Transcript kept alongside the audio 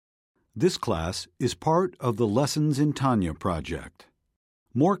This class is part of the Lessons in Tanya project.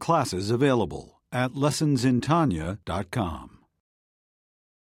 More classes available at lessonsintanya.com.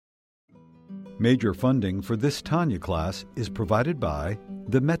 Major funding for this Tanya class is provided by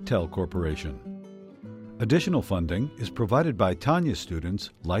the Mettel Corporation. Additional funding is provided by Tanya students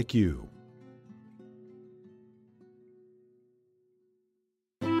like you.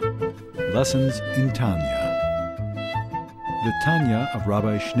 Lessons in Tanya. The Tanya of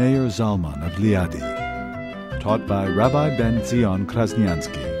Rabbi Schneur Zalman of Liadi, taught by Rabbi Ben Zion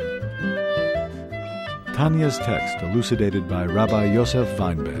Krasniansky. Tanya's text elucidated by Rabbi Yosef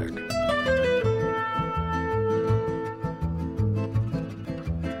Weinberg.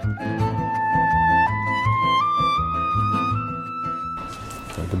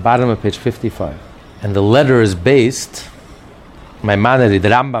 At the bottom of page 55. And the letter is based, Maimonides, the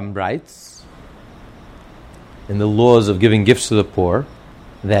Rambam writes, in the laws of giving gifts to the poor,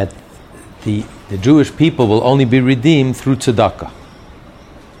 that the Jewish people will only be redeemed through tzedakah.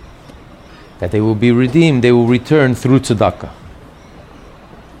 That they will be redeemed, they will return through tzedakah.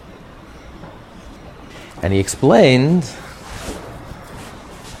 And he explained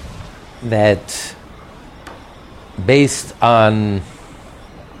that based on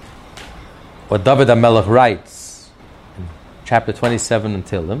what David HaMelech writes in chapter 27 in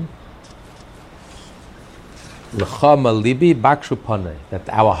Tehillim, that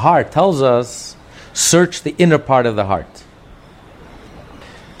our heart tells us, search the inner part of the heart.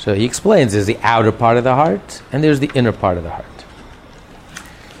 So he explains there's the outer part of the heart and there's the inner part of the heart.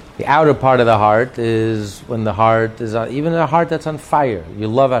 The outer part of the heart is when the heart is even a heart that's on fire. You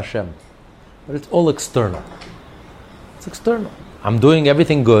love Hashem, but it's all external. It's external. I'm doing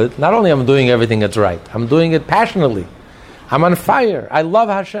everything good. Not only am I doing everything that's right, I'm doing it passionately. I'm on fire. I love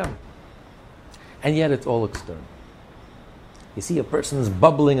Hashem. And yet it's all external. You see a person is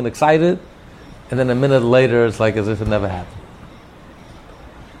bubbling and excited, and then a minute later it's like as if it never happened.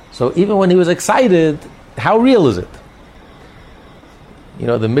 So even when he was excited, how real is it? You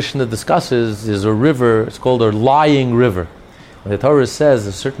know, the Mishnah discusses, there's a river, it's called a lying river. When the Torah says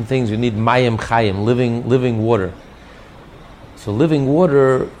there's certain things you need mayim chayim, living water. So living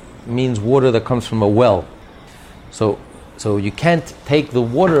water means water that comes from a well. So you can't take the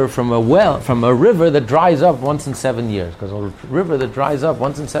water from a well, from a river that dries up once in 7 years, because a river that dries up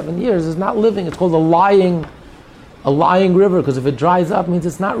once in 7 years is not living. It's called a lying river, because if it dries up, it means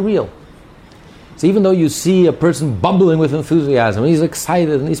it's not real. So even though you see a person bubbling with enthusiasm, he's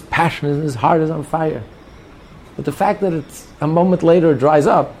excited and he's passionate and his heart is on fire, but the fact that it's a moment later it dries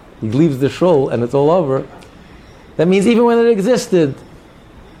up, he leaves the shul and it's all over, that means even when it existed,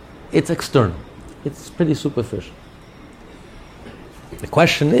 it's external. It's pretty superficial. The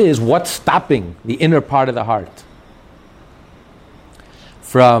question is, what's stopping the inner part of the heart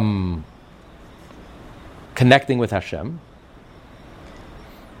from connecting with Hashem?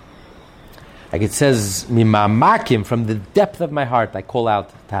 Like it says, Mimamakim, from the depth of my heart, I call out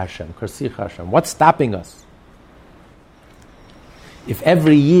to Hashem, Karsich Hashem. What's stopping us? If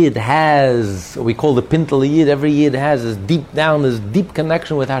every Yid has, we call the Pintel Yid, every Yid has this deep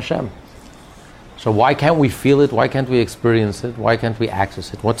connection with Hashem. So why can't we feel it? Why can't we experience it? Why can't we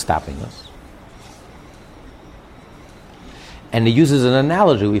access it? What's stopping us? And he uses an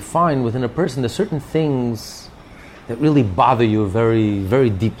analogy. We find within a person there's certain things that really bother you very, very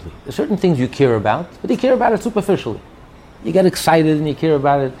deeply. There's certain things you care about, but you care about it superficially. You get excited and you care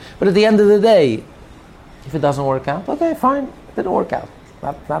about it, but at the end of the day, if it doesn't work out, okay, fine, it didn't work out.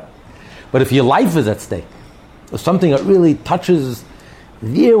 Not. But if your life is at stake, or something that really touches.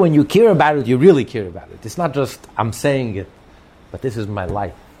 There, when you care about it, you really care about it. It's not just, I'm saying it, but this is my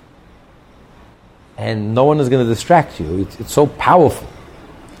life. And no one is going to distract you. It's so powerful.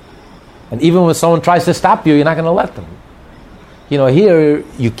 And even when someone tries to stop you, you're not going to let them. You know, here,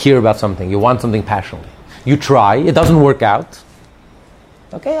 you care about something. You want something passionately. You try. It doesn't work out.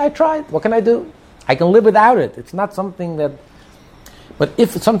 Okay, I tried. What can I do? I can live without it. It's not something that... But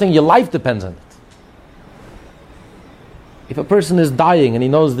if it's something your life depends on it, if a person is dying and he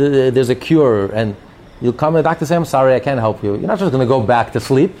knows there's a cure and you'll come and the doctor say, I'm sorry, I can't help you. You're not just going to go back to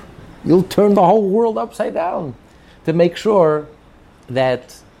sleep. You'll turn the whole world upside down to make sure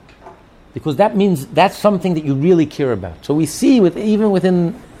that, because that means that's something that you really care about. So we see even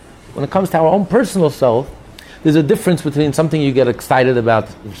within, when it comes to our own personal self, there's a difference between something you get excited about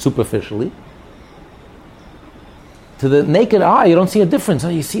superficially. To the naked eye, you don't see a difference.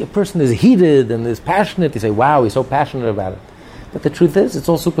 You see a person is heated and is passionate. You say, wow, he's so passionate about it. But the truth is, it's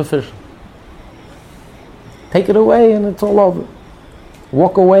all superficial. Take it away and it's all over.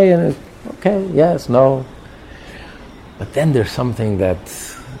 Walk away and it's, okay, yes, no. But then there's something that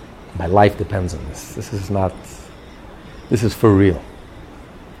My life depends on this. This is for real.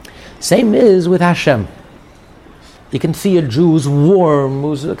 Same is with Hashem. You can see a Jew who's warm,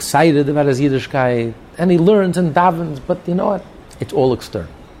 who's excited about his Yiddishkeit, and he learns and davens, but you know what? It's all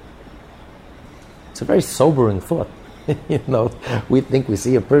external. It's a very sobering thought. We think we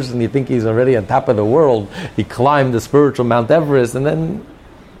see a person, you think he's already on top of the world, he climbed the spiritual Mount Everest, and then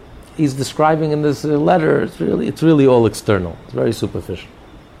he's describing in this letter, it's really all external. It's very superficial.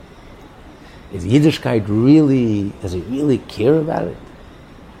 Is Yiddishkeit does he really care about it?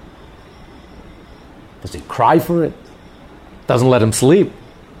 Does he cry for it? Doesn't let him sleep.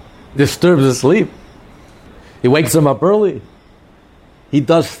 Disturbs his sleep. He wakes him up early. He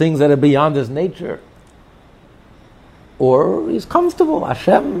does things that are beyond his nature. Or he's comfortable.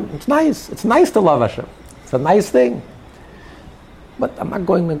 Hashem, it's nice. It's nice to love Hashem. It's a nice thing. But I'm not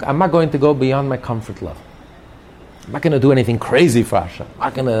going to go beyond my comfort level. I'm not going to do anything crazy for Hashem. I'm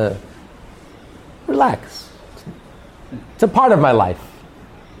not going to relax. It's a part of my life.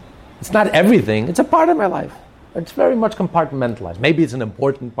 It's not everything. It's a part of my life. It's very much compartmentalized. Maybe it's an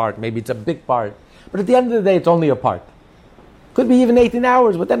important part. Maybe it's a big part. But at the end of the day, it's only a part. Could be even 18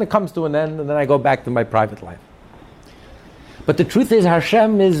 hours, but then it comes to an end, and then I go back to my private life. But the truth is,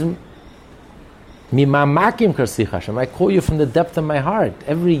 Hashem is mimamakim karsich Hashem. I call you from the depth of my heart.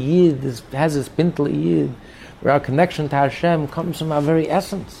 Every yid has his pintel yid, where our connection to Hashem comes from our very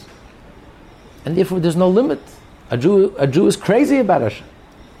essence. And therefore there's no limit. A Jew is crazy about Hashem.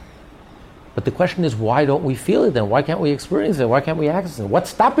 But the question is, why don't we feel it then? Why can't we experience it? Why can't we access it?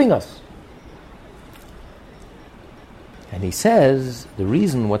 What's stopping us? And he says, the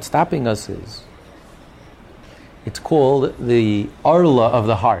reason what's stopping us is, it's called the arla of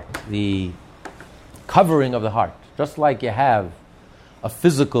the heart, the covering of the heart. Just like you have a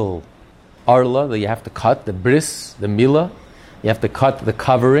physical arla that you have to cut, the bris, the milah, you have to cut the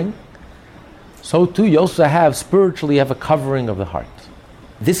covering. So too, you also have, spiritually, you have a covering of the heart.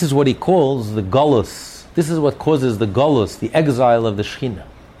 This is what he calls the galus. This is what causes the galus, the exile of the Shekhinah.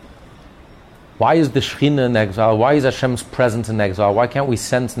 Why is the Shekhinah in exile? Why is Hashem's presence in exile? Why can't we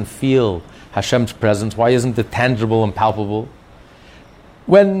sense and feel Hashem's presence? Why isn't it tangible and palpable?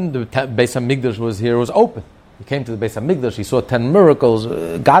 When the Beis HaMikdash was here, it was open. He came to the Beis HaMikdash, he saw 10 miracles.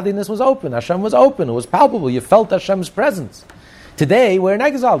 Godliness was open. Hashem was open. It was palpable. You felt Hashem's presence. Today, we're in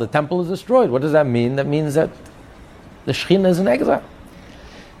exile. The temple is destroyed. What does that mean? That means that the Shekhinah is in exile.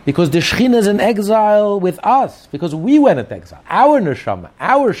 Because the Shekhinah is in exile with us. Because we went into exile. Our neshama,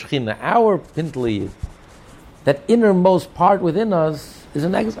 our Shekhinah, our pintel, that innermost part within us is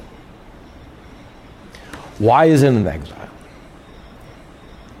in exile. Why is it in exile?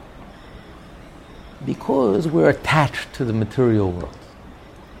 Because we're attached to the material world.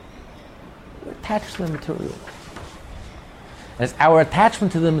 We're attached to the material world. And it's our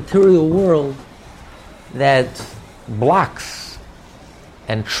attachment to the material world that blocks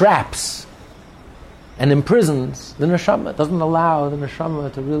and traps and imprisons the neshama. It doesn't allow the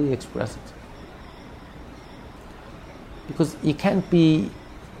neshama to really express it. Because you can't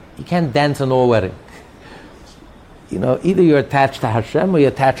dance an all wedding. Either you're attached to Hashem or you're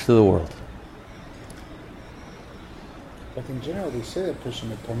attached to the world. But in general, they say that person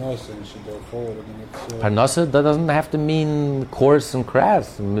with parnasa should go forward. Parnasa, that doesn't have to mean coarse and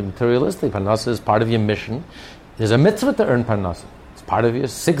crass and materialistic. Parnasa is part of your mission. There's a mitzvah to earn parnasa. It's part of your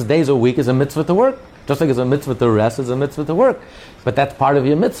 6 days a week is a mitzvah to work. Just like it's a mitzvah to rest, it's a mitzvah to work. But that's part of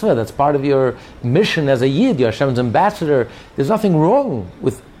your mitzvah. That's part of your mission as a yid, you're Hashem's ambassador. There's nothing wrong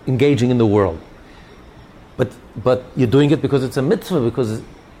with engaging in the world. But you're doing it because it's a mitzvah,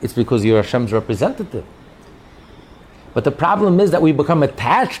 because you're Hashem's representative. But the problem is that we become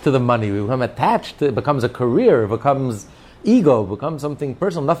attached to the money. We become attached to it. Becomes a career. It becomes ego. It becomes something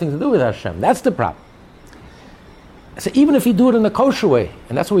personal. Nothing to do with Hashem. That's the problem. So even if you do it in a kosher way,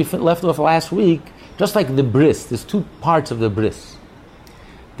 and that's what we left off last week, just like the bris, there's two parts of the bris.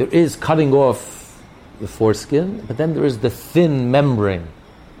 There is cutting off the foreskin, but then there is the thin membrane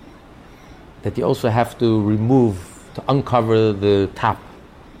that you also have to remove to uncover the top.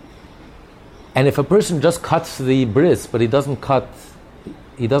 And if a person just cuts the bris, but he doesn't cut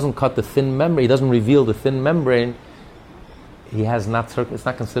the thin membrane, he doesn't reveal the thin membrane, it's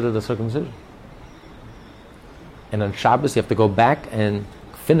not considered a circumcision. And on Shabbos, you have to go back and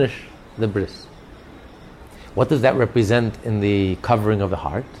finish the bris. What does that represent in the covering of the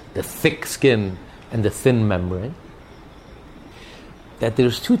heart? The thick skin and the thin membrane. That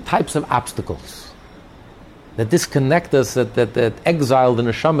there's two types of obstacles that disconnect us, that exile the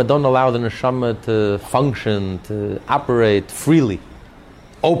neshama, don't allow the neshama to function, to operate freely,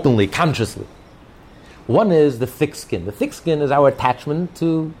 openly, consciously. One is the thick skin. The thick skin is our attachment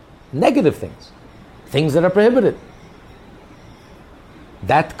to negative things that are prohibited.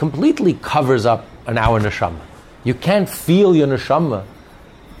 That completely covers up an our neshama. You can't feel your neshama.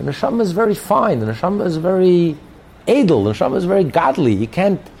 The neshama is very fine. The neshama is very edel. The neshama is very godly. You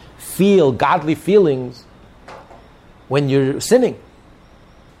can't feel godly feelings when you're sinning.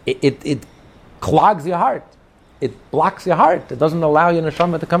 It clogs your heart. It blocks your heart. It doesn't allow your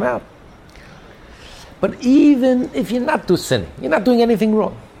neshama to come out. But even if you're not sinning, you're not doing anything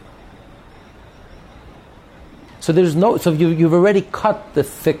wrong. So you've already cut the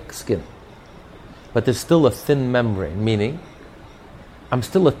thick skin, but there's still a thin membrane, meaning I'm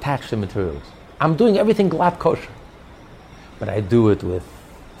still attached to materials. I'm doing everything glatt kosher, but I do it with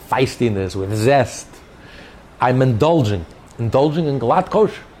feistiness, with zest. I'm indulging in glatt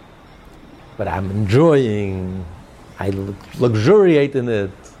kosher, but I'm enjoying, I luxuriate in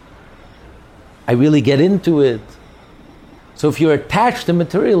it, I really get into it. So if you're attached to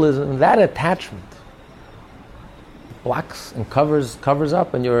materialism, that attachment blocks and covers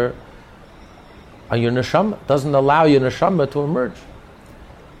up on your neshama, doesn't allow your neshama to emerge.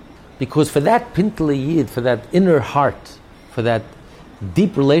 Because for that pintel yid, for that inner heart, for that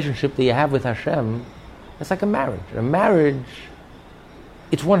deep relationship that you have with Hashem, it's like a marriage. A marriage,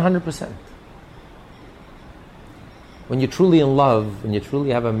 it's 100%. When you're truly in love, when you truly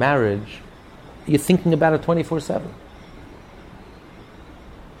have a marriage, you're thinking about it 24/7.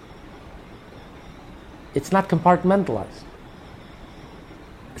 It's not compartmentalized.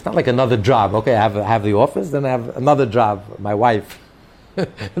 It's not like another job. Okay, I have the office, then I have another job, my wife,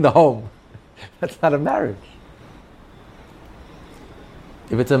 in the home. That's not a marriage.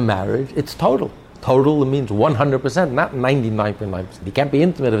 If it's a marriage, it's total. Total means 100%, not 99.9%. You can't be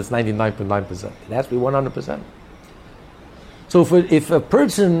intimate if it's 99.9%. It has to be 100%. So if a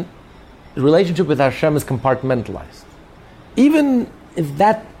person's relationship with Hashem is compartmentalized, even if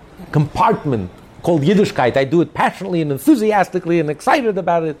that compartment called Yiddishkeit, I do it passionately and enthusiastically and excited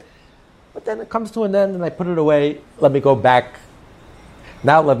about it, but then it comes to an end and I put it away, let me go back,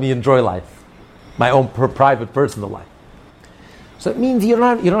 now let me enjoy life, my own private personal life. So it means you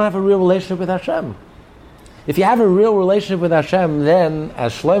don't have a real relationship with Hashem. If you have a real relationship with Hashem, then,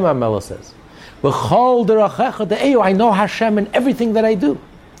 as Shlomo HaMelech says, B'chol derachecha de'eu, I know Hashem in everything that I do.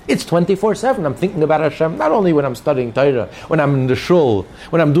 It's 24/7. I'm thinking about Hashem, not only when I'm studying Torah, when I'm in the shul,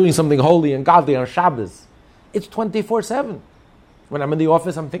 when I'm doing something holy and godly on Shabbos. It's 24/7. When I'm in the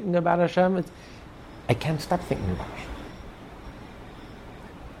office, I'm thinking about Hashem. I can't stop thinking about Hashem.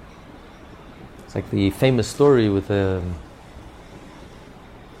 It's like the famous story with one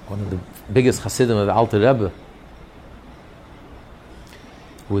of the biggest Hasidim of the Alter Rebbe,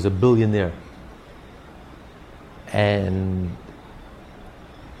 who was a billionaire. And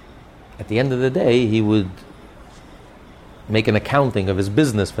at the end of the day, he would make an accounting of his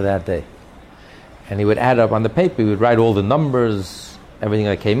business for that day. And he would add up on the paper, he would write all the numbers, everything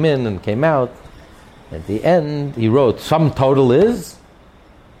that came in and came out. At the end, he wrote, sum total is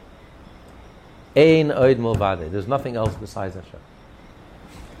Ein Oid Milvade. There's nothing else besides Hashem.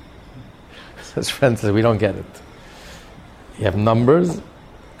 His friend says, we don't get it. You have numbers,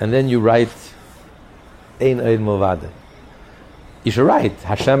 and then you write Ein Oid Milvade. You should write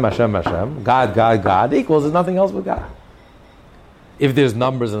Hashem, Hashem, Hashem, God, God, God equals there's nothing else but God. If there's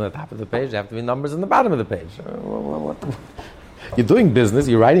numbers on the top of the page, there have to be numbers on the bottom of the page. You're doing business,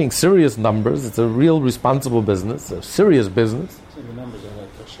 you're writing serious numbers, it's a real responsible business, a serious business. So the numbers are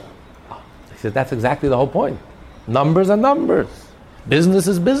like Hashem. He said that's exactly the whole point. Numbers are numbers. Business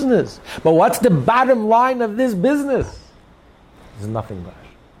is business. But what's the bottom line of this business? There's nothing but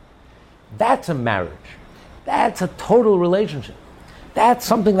Hashem. That's a marriage. That's a total relationship. That's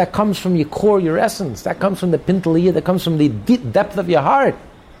something that comes from your core, your essence. That comes from the pinteliyah, that comes from the deep depth of your heart.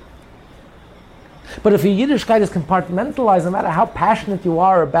 But if your Yiddishkeit is compartmentalized, no matter how passionate you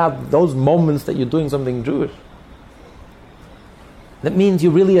are about those moments that you're doing something Jewish, that means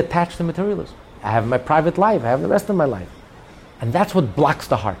you're really attached to materialism. I have my private life, I have the rest of my life. And that's what blocks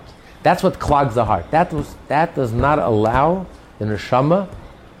the heart. That's what clogs the heart. That does not allow the neshama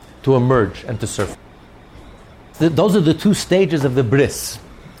to emerge and to surface. Those are the two stages of the bris,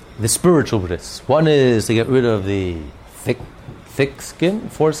 the spiritual bris. One is to get rid of the thick skin,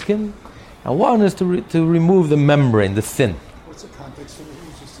 foreskin, and one is to remove the membrane, the thin. What's the context of it?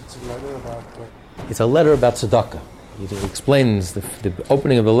 It's a letter about what? It's a letter about tzedakah. It explains, the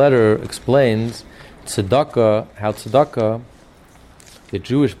opening of the letter explains tzedakah, how tzedakah, the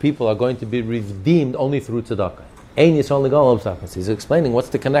Jewish people are going to be redeemed only through tzedakah. Ein Yisrael Nigol B'Tzedakah. He's explaining what's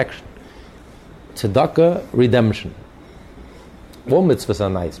the connection. Tzedakah, redemption. All mitzvahs are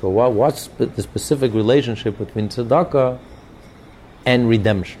nice, but what's the specific relationship between tzedakah and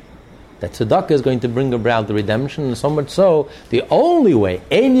redemption? that tzedakah is going to bring about the redemption, and so much so, the only way,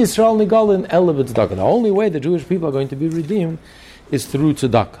 Ein Yisrael Nigalin Ela b'tzedakah, the only way the Jewish people are going to be redeemed is through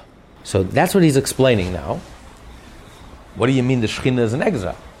tzedakah. So that's what he's explaining now. What do you mean the Shekhinah is in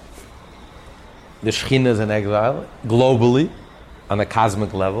exile? The Shekhinah is in exile globally, on a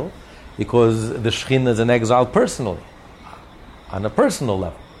cosmic level, because the Shekhinah is in exile personally, on a personal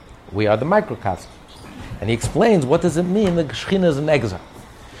level. We are the microcosmos. And he explains what does it mean the Shekhinah is in exile.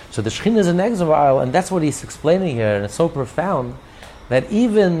 So the Shekhinah is in exile, and that's what he's explaining here, and it's so profound that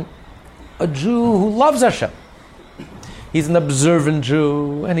even a Jew who loves Hashem, he's an observant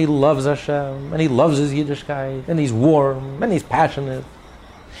Jew, and he loves Hashem, and he loves his Yiddishkeit, and he's warm, and he's passionate.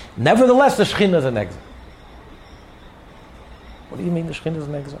 Nevertheless, the Shekhinah is in exile. What do you mean the Shekhinah is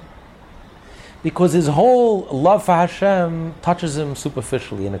in exile? Because his whole love for Hashem touches him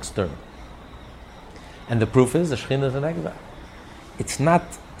superficially and externally. And the proof is the Shekhinah is in exile. It's not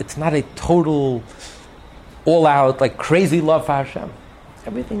a total, all-out, like crazy love for Hashem.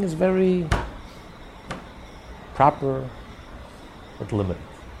 Everything is very proper, but limited.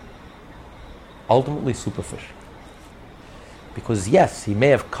 Ultimately superficial. Because yes, he may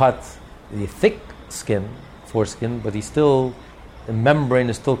have cut the thick skin, foreskin, but the membrane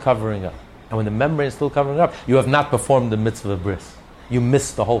is still covering up. And when the membrane is still covering up, you have not performed the mitzvah of bris. You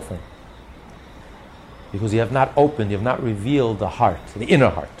missed the whole thing. Because you have not opened, you have not revealed the heart, the inner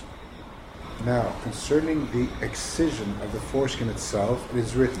heart. Now, concerning the excision of the foreskin itself, it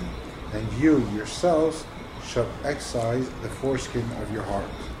is written, and you yourselves shall excise the foreskin of your heart.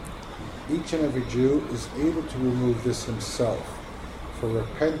 Each and every Jew is able to remove this himself. For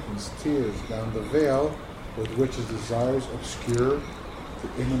repentance tears down the veil with which his desires obscure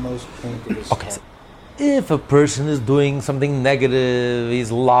the innermost point of his heart. So if a person is doing something negative,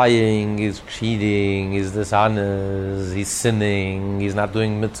 he's lying, he's cheating, he's dishonest, he's sinning, he's not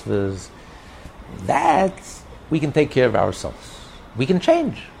doing mitzvahs, that we can take care of ourselves. We can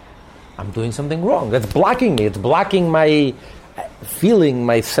change. I'm doing something wrong. That's blocking me. It's blocking my feeling,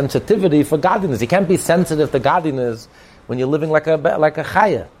 my sensitivity for godliness. You can't be sensitive to godliness when you're living like a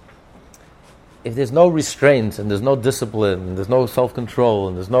chaya. If there's no restraints and there's no discipline, and there's no self-control,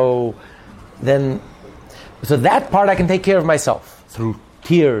 and so that part I can take care of myself through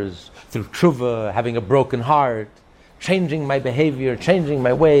tears, through tshuva, having a broken heart, changing my behavior, changing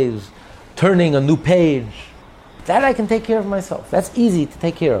my ways, turning a new page. That I can take care of myself. That's easy to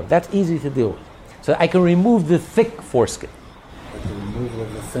take care of. That's easy to deal with. So I can remove the thick foreskin. But the removal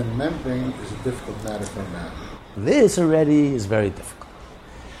of the thin membrane is a difficult matter for a man. This already is very difficult.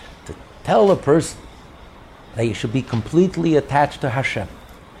 To tell a person that you should be completely attached to Hashem,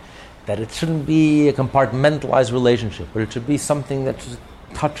 that it shouldn't be a compartmentalized relationship, but it should be something that should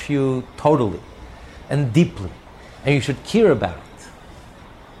touch you totally and deeply, and you should care about it.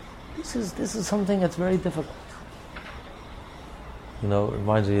 This is something that's very difficult. It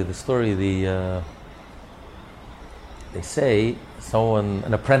reminds me of the story. They say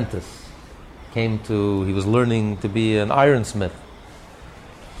an apprentice he was learning to be an ironsmith.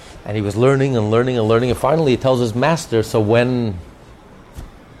 And he was learning, and finally he tells his master, so when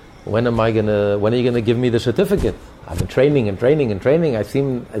are you gonna give me the certificate? I've been training.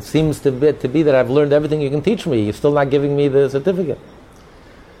 It seems to be that I've learned everything you can teach me. You're still not giving me the certificate.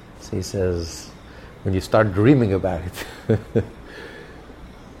 So he says, when you start dreaming about it,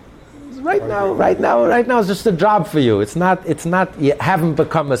 right now it's just a job for you. It's not, you haven't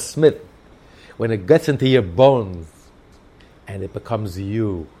become a smith. When it gets into your bones and it becomes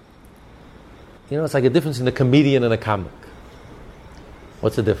you. It's like a difference in a comedian and a comic.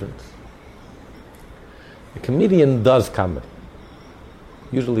 What's the difference? A comedian does comedy.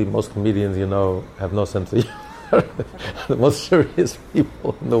 Usually most comedians, have no sense of humor. The most serious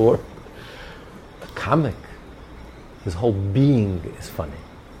people in the world. A comic, his whole being is funny.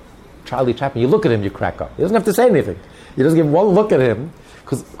 Charlie Chaplin, you look at him, you crack up. He doesn't have to say anything. You just give one look at him,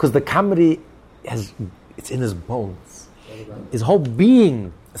 because the comedy it's in his bones. His whole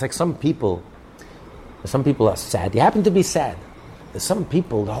being. It's like some people are sad. You happen to be sad. There's some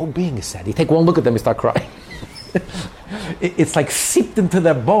people, the whole being is sad. You take one look at them, you start crying. It's like seeped into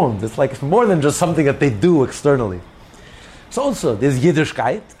their bones. It's like more than just something that they do externally. So also, there's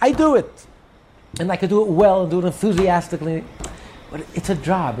Yiddishkeit. I do it. And I can do it well and do it enthusiastically. But it's a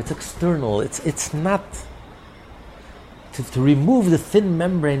job. It's external. It's not... To remove the thin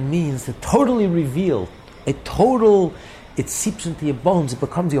membrane means to totally reveal. It seeps into your bones. It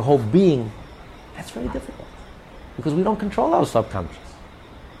becomes your whole being. That's very difficult. Because we don't control our subconscious.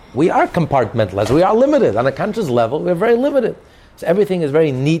 We are compartmentalized. We are limited. On a conscious level, we're very limited. So everything is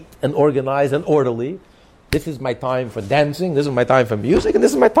very neat and organized and orderly. This is my time for dancing, this is my time for music, and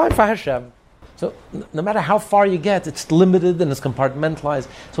this is my time for Hashem. So no matter how far you get, it's limited and it's compartmentalized.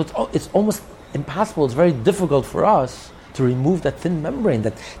 So it's almost impossible, it's very difficult for us to remove that thin membrane,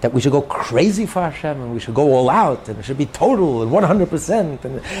 that we should go crazy for Hashem, and we should go all out, and it should be total and 100%,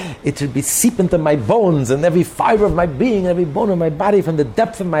 and it should be seep into my bones and every fiber of my being, every bone of my body, from the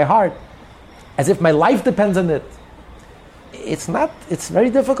depth of my heart, as if my life depends on it. It's very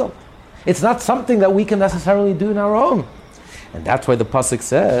difficult. It's not something that we can necessarily do on our own. And that's why the Pasuk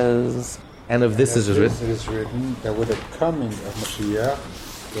says, and of this is written. It is written that with the coming of Mashiach,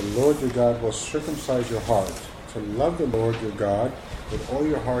 the Lord your God will circumcise your heart, to love the Lord your God with all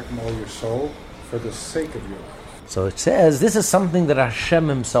your heart and all your soul, for the sake of your life. So it says this is something that Hashem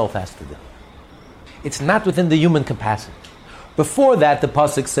himself has to do. It's not within the human capacity. Before that, the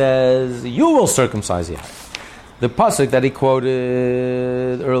Pasuk says, you will circumcise your heart. The Pasuk that he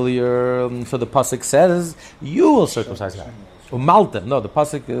quoted earlier, so the Pasuk says, you will circumcise your heart. Umalta, no, the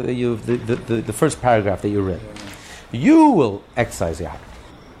Pasuk, the first paragraph that you read. You will exercise your heart.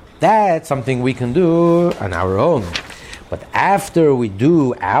 That's something we can do on our own. But after we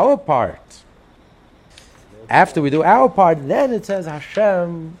do our part, then it says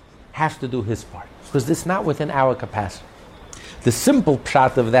Hashem has to do his part. Because it's not within our capacity. The simple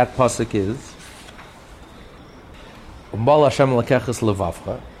pshat of that pasuk is,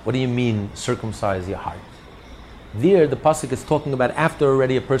 what do you mean, circumcise your heart? There, the pasuk is talking about after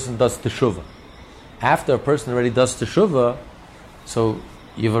already a person does teshuvah. After a person already does teshuvah, so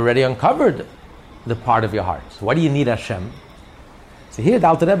you've already uncovered the part of your heart. So what do you need Hashem? So here the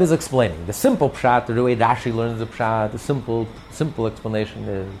Alter Rebbe is explaining. The simple pshat, the way Rashi learns the pshat, the simple explanation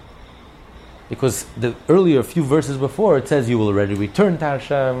is, because the earlier few verses before, it says you will already return to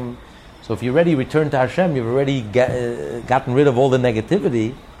Hashem. So if you already return to Hashem, you've already gotten rid of all the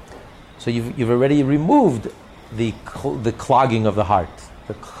negativity. So you've already removed the clogging of the heart,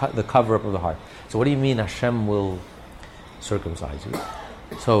 the cover-up of the heart. So what do you mean Hashem will circumcise you?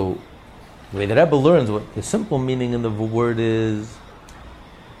 So the way the Rebbe learns, what the simple meaning in the word is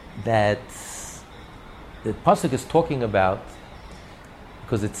that the pasuk is talking about,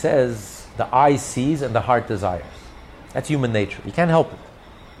 because it says the eye sees and the heart desires. That's human nature. You can't help it.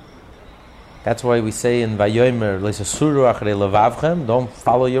 That's why we say in Vayomer, don't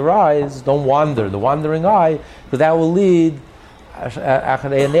follow your eyes, don't wander, the wandering eye, because that will lead,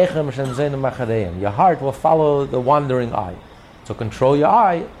 your heart will follow the wandering eye. So control your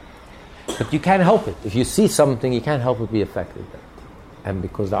eye, but you can't help it. If you see something, you can't help but be affected. And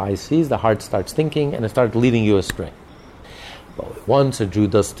because the eye sees, the heart starts thinking, and it starts leading you astray. But once a Jew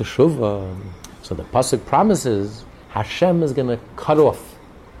does teshuvah, so the pasuk promises Hashem is going to cut off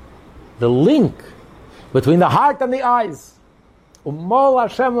the link between the heart and the eyes.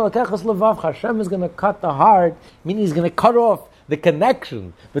 Hashem is going to cut the heart, meaning he's going to cut off the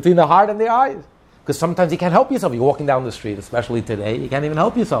connection between the heart and the eyes. Because sometimes you can't help yourself. You're walking down the street, especially today, you can't even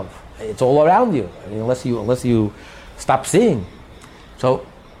help yourself. It's all around you. I mean, unless you stop seeing. So,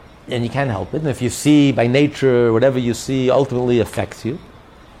 and you can't help it. And if you see by nature, whatever you see ultimately affects you.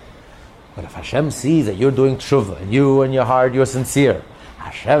 But if Hashem sees that you're doing tshuva, and you and your heart, you're sincere,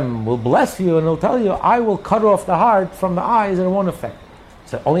 Hashem will bless you and he'll tell you, I will cut off the heart from the eyes and it won't affect.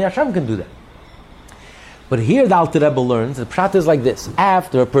 So only Hashem can do that. But here the Alter Rebbe learns, the pshat is like this.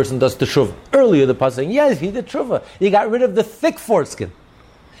 After a person does teshuvah, earlier the pasuk saying, yes, he did teshuvah. He got rid of the thick foreskin.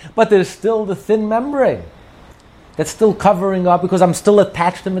 But there's still the thin membrane that's still covering up, because I'm still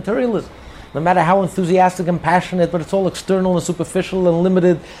attached to materialism. No matter how enthusiastic and passionate, but it's all external and superficial and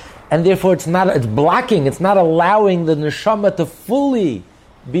limited. And therefore it's blocking, it's not allowing the neshama to fully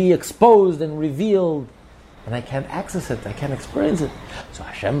be exposed and revealed. And I can't access it, I can't experience it. So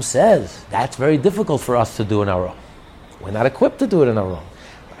Hashem says, that's very difficult for us to do on our own. We're not equipped to do it on our own.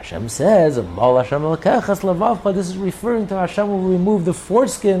 Hashem says, this is referring to Hashem will remove the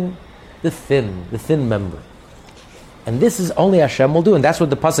foreskin, the thin membrane. And this is only Hashem will do, and that's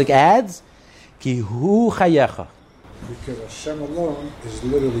what the pasuk adds, Ki hu chayecha. Because Hashem alone is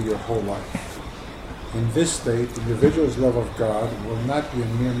literally your whole life. In this state, the individual's love of God will not be a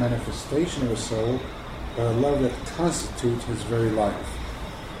mere manifestation of the soul, but a love that constitutes his very life.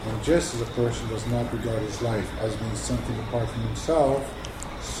 And just as a person does not regard his life as being something apart from himself,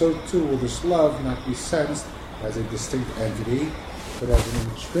 so too will this love not be sensed as a distinct entity, but as an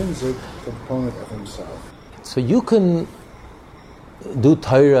intrinsic component of himself. So you can do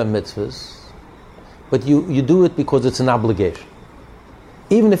Torah mitzvahs, but you do it because it's an obligation.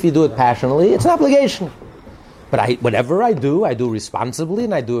 Even if you do it passionately, it's an obligation. But whatever I do responsibly,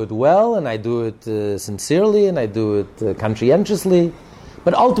 and I do it well, and I do it sincerely, and I do it conscientiously.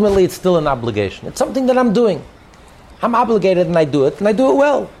 But ultimately, it's still an obligation. It's something that I'm doing. I'm obligated and I do it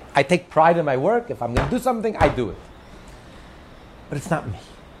well. I take pride in my work. If I'm going to do something, I do it. But it's not me.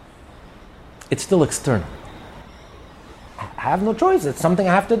 It's still external. I have no choice. It's something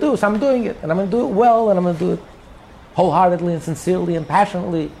I have to do, so I'm doing it. And I'm going to do it well, and I'm going to do it wholeheartedly and sincerely and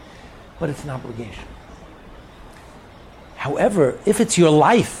passionately. But it's an obligation. However, if it's your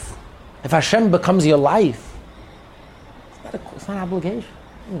life, if Hashem becomes your life, it's not an obligation.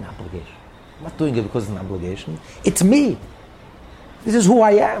 It's an obligation. I'm not doing it because it's an obligation. It's me. This is who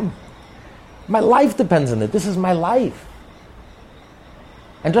I am. My life depends on it. This is my life.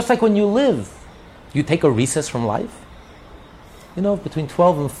 And just like when you live, you take a recess from life. You know, between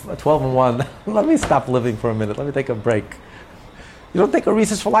 12 and 1, let me stop living for a minute. Let me take a break. You don't take a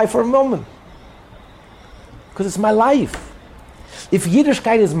recess for life for a moment. Because it's my life. If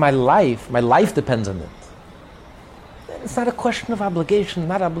Yiddishkeit is my life depends on it. Then it's not a question of obligation,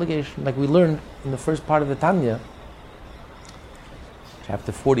 not obligation. Like we learned in the first part of the Tanya,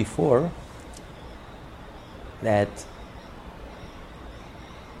 chapter 44, that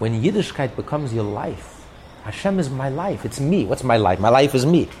when Yiddishkeit becomes your life, Hashem is my life. It's me. What's my life? My life is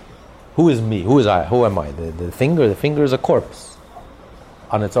me. Who is me? Who is I? Who am I? The finger is a corpse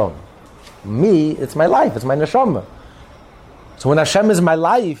on its own. Me, it's my life. It's my neshama. So when Hashem is my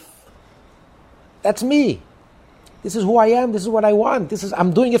life, that's me. This is who I am. This is what I want.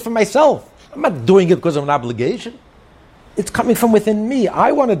 I'm doing it for myself. I'm not doing it because of an obligation. It's coming from within me.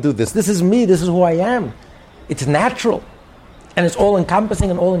 I want to do this. This is me. This is who I am. It's natural. And it's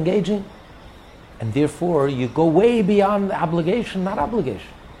all-encompassing and all-engaging. And therefore, you go way beyond obligation, not obligation.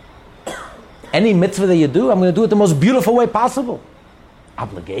 Any mitzvah that you do, I'm going to do it the most beautiful way possible.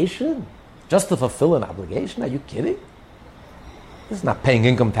 Obligation? Just to fulfill an obligation? Are you kidding? This is not paying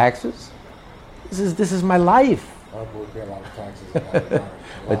income taxes. This is my life. We pay a lot of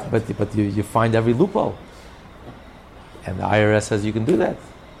taxes. But you find every loophole. And the IRS says you can do that.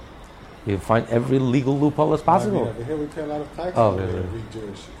 You find every legal loophole as possible. Over here we pay a lot of taxes. Oh, We're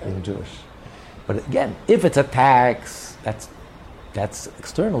Jewish. Being Jewish. But again, if it's a tax, that's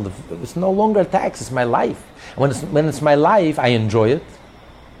external. It's no longer a tax. It's my life. When it's my life, I enjoy it.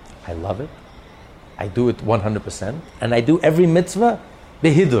 I love it. I do it 100%. And I do every mitzvah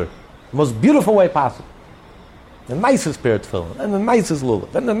behidur, the most beautiful way possible. The nicest spirit film, and the nicest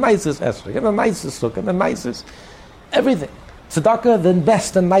lulav, and the nicest esrog, and the nicest sukkah, and the nicest everything. Tzedakah, the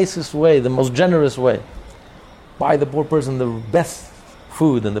best and nicest way, the most generous way. Buy the poor person the best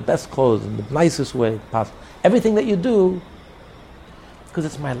food and the best clothes and the nicest way possible. Everything that you do, because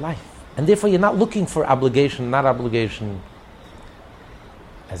it's my life. And therefore you're not looking for obligation, not obligation.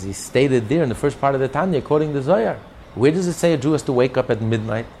 As he stated there in the first part of the Tanya, quoting the Zohar. Where does it say a Jew has to wake up at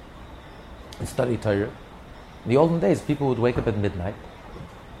midnight and study Torah? In the olden days, people would wake up at midnight,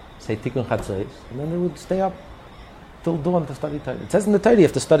 say Tikkun Chatzos, and then they would stay up till dawn to study Torah. It says in the Torah you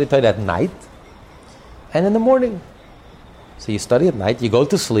have to study Torah at night and in the morning. So you study at night, you go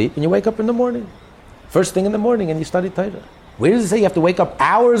to sleep, and you wake up in the morning. First thing in the morning, and you study Torah. Where does it say you have to wake up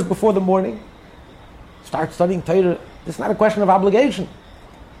hours before the morning? Start studying Torah. It's not a question of obligation.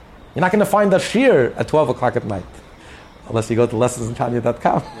 You're not going to find a shir at 12 o'clock at night. Unless you go to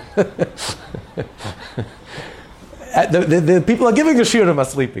lessonsintanya.com. the people are giving a shirim are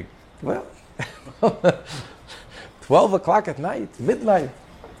sleeping. Well, 12 o'clock at night, midnight.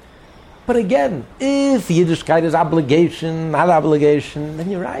 But again, if Yiddishkeit is obligation, not obligation, then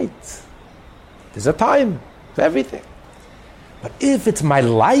you're right. There's a time for everything. But if it's my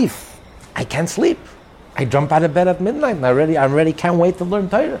life, I can't sleep. I jump out of bed at midnight and I already can't wait to learn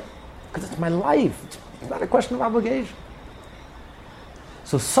Torah. Because it's my life. It's not a question of obligation.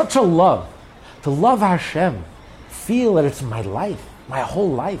 So such a love, to love Hashem, feel that it's my life, my whole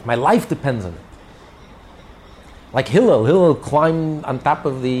life. My life depends on it. Like Hillel climbed on top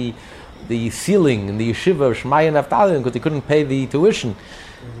of the ceiling in the yeshiva of Shmaya and Naftali because he couldn't pay the tuition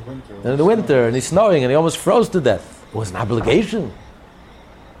in the winter, and it's snowing, and he almost froze to death. It was an obligation.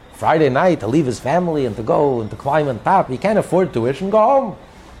 Friday night to leave his family and to go and to climb on top. He can't afford tuition, go home.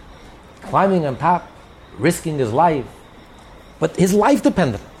 Climbing on top, risking his life. But his life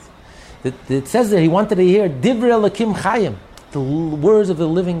depended on it. It says that he wanted to hear Divrei Elokim Chayim, the words of the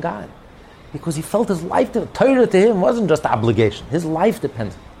living God. Because he felt his life, Torah to him wasn't just an obligation. His life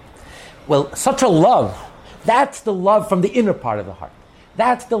depends on it. Well, such a love, that's the love from the inner part of the heart.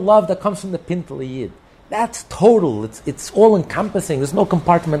 That's the love that comes from the Pintel Yid. That's total. It's all-encompassing. There's no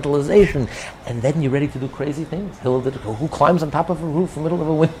compartmentalization. And then you're ready to do crazy things. Who climbs on top of a roof in the middle of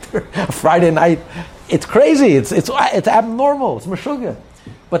a winter, a Friday night? It's crazy. It's abnormal. It's meshuggah.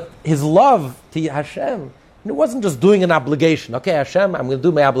 But his love to Hashem And it wasn't just doing an obligation. Okay, Hashem, I'm going to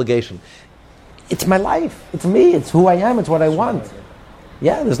do my obligation. It's my life. It's me. It's who I am. It's what I want.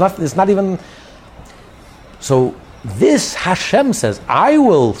 Yeah, there's not even... So this Hashem says, I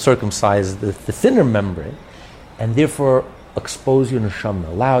will circumcise the thinner membrane and therefore expose your neshama,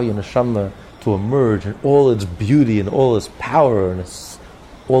 allow your neshama to emerge in all its beauty and all its power and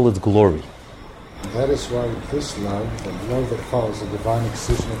all its glory. That is why this love, the love that follows the divine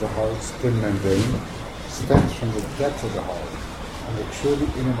excision of the heart's thin membrane, stems from the depth of the heart and the truly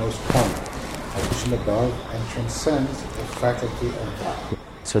innermost point, of above, and transcends the faculty of thought.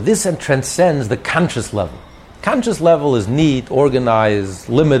 So this transcends the conscious level. Conscious level is neat, organized,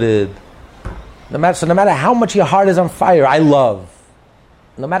 limited. No matter how much your heart is on fire, I love.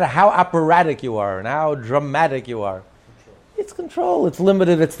 No matter how operatic you are and how dramatic you are, it's control, it's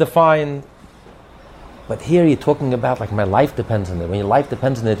limited, it's defined. But here you're talking about like my life depends on it. When your life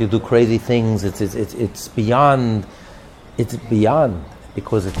depends on it, you do crazy things. It's beyond. It's beyond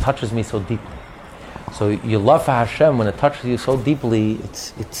because it touches me so deeply. So your love for Hashem, when it touches you so deeply,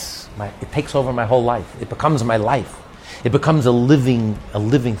 it takes over my whole life. It becomes my life. It becomes a living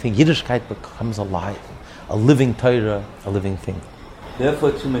thing. Yiddishkeit becomes alive, a living Torah, a living thing.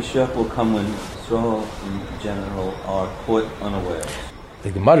 Therefore, to Mashiach will come when Israel in general are caught unawares.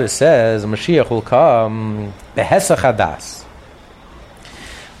 The Gemara says Mashiach will come behesach hadas.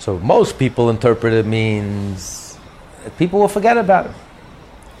 So most people interpret it means that people will forget about it.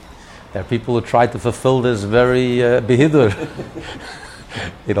 There are people who try to fulfill this very behidur.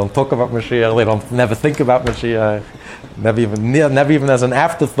 They don't talk about Mashiach. They don't never think about Mashiach. Never even as an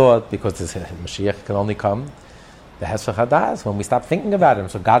afterthought, because Mashiach can only come behesach hadas when we stop thinking about him.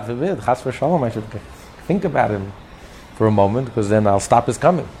 So God forbid, chas v'shalom, I should think about him for a moment, because then I'll stop his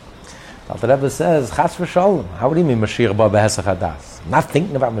coming. The Rebbe says, chas v'shalom. How do you mean Mashiach ba behesach hadas? Not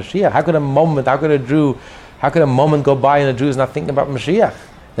thinking about Mashiach. How could a moment go by and a Jew is not thinking about Mashiach?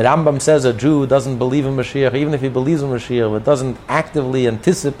 The Rambam says a Jew who doesn't believe in Mashiach, even if he believes in Mashiach, but doesn't actively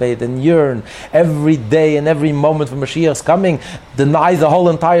anticipate and yearn every day and every moment for Mashiach's coming, denies the whole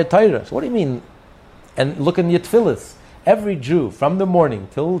entire Torah. So what do you mean? And look in your tefillas. Every Jew, from the morning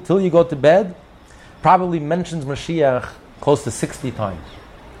till you go to bed, probably mentions Mashiach close to 60 times.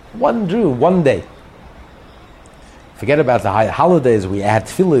 One Jew, one day. Forget about the holidays, we add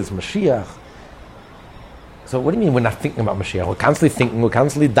tefillas, Mashiach. So what do you mean we're not thinking about Mashiach? We're constantly thinking, we're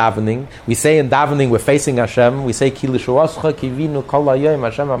constantly davening. We say in davening we're facing Hashem. We say, Ki l'shuascha kivinu kol hayom.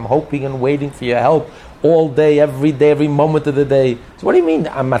 Hashem, I'm hoping and waiting for your help all day, every moment of the day. So what do you mean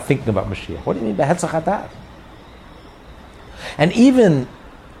I'm not thinking about Mashiach? What do you mean behetzach hadas? And even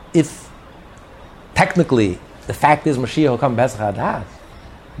if technically the fact is Mashiach will come behetzach hadas,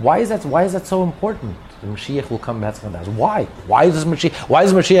 why is that so important? The Mashiach will come behetzach hadas. Why? Why does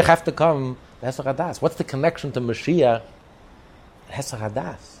Mashiach have to come behetzach hadas? What's the connection to Mashiach? Behetzach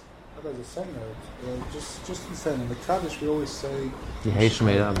hadas. As a side note, just in saying in the Kaddish we always say.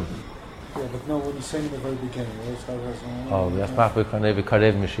 Yeah, but no, when you say in the very beginning, if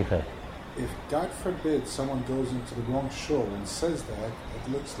God forbid someone goes into the wrong shul and says that,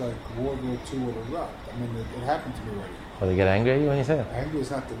 it looks like World War II would erupt. I mean, it happened to me already. Oh, they get angry at you when you say it? Angry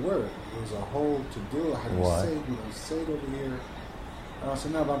is not the word. There's a whole to-do. How do you say it? You don't say it over here. So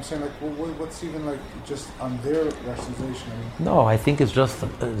no, but I'm saying, like, what's even, like, just on their rationalization? I mean, no, I think it's just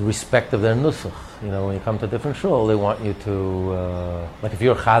respect of their nusach. You know, when you come to a different shul, they want you to, like, if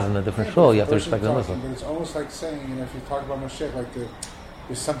you're a chaz in a different shul, you have to respect their nusach. But it's almost like saying, you know, if you talk about Mashiach, like,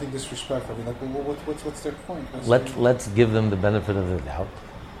 there's something disrespectful. I mean, like, well, what's their point? Let's give them the benefit of the doubt.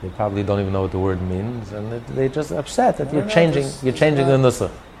 They probably don't even know what the word means, and they're just upset that you're changing the nusach.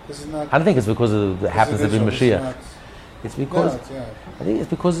 I don't think it's because it happens to be Mashiach. It's because I think it's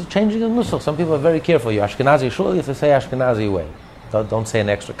because it's changing the nusach. Some people are very careful. You're Ashkenazi shul, you have to say Ashkenazi way. Don't say an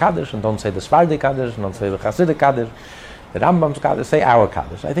extra kaddish, and don't say the Sephardi kaddish, and don't say the Hasidic kaddish, the Rambam's kaddish. Say our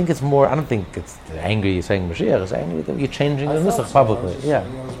kaddish. I think it's more. I don't think it's angry you're saying Mashiach. It's angry that you're changing the nusach publicly. Yeah.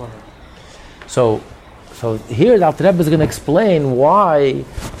 So here the Alter Rebbe is going to explain why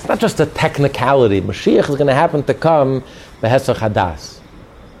it's not just a technicality. Mashiach is going to happen to come behesach hadas,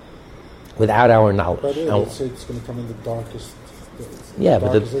 without our knowledge. But let's say it's going to come in the darkest.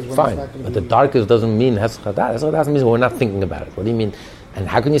 Fine. But the darkest doesn't mean hesach hadas. Hesach hadas means we're not thinking about it. What do you mean? And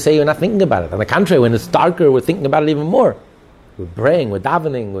how can you say you're not thinking about it? On the contrary, when it's darker, we're thinking about it even more. We're praying, we're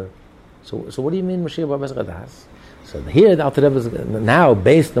davening. So what do you mean Mashiach ba hesach hadas? So here the Alter Rebbe is now,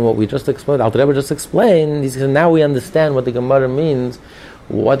 based on what we just explained, Alter Rebbe just explained, he says now we understand what the Gemara means,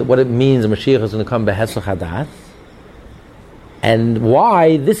 what it means Mashiach is going to come behesach hadas. And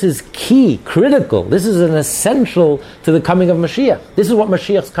why? This is key, critical. This is an essential to the coming of Mashiach. This is what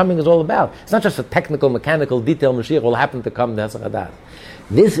Mashiach's coming is all about. It's not just a technical, mechanical detail. Mashiach will happen to come to Hesach Hadas.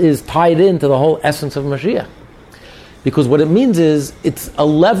 This is tied into the whole essence of Mashiach. Because what it means is, it's a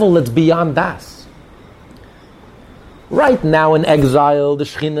level that's beyond Das. Right now in exile, the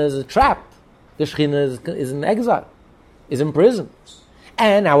Shekhinah is trapped. The Shekhinah is in exile, is in prison.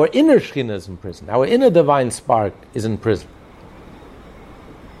 And our inner Shekhinah is in prison. Our inner divine spark is in prison.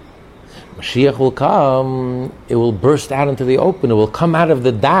 Mashiach will come, it will burst out into the open, it will come out of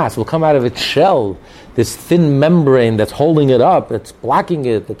the das, it will come out of its shell, this thin membrane that's holding it up, that's blocking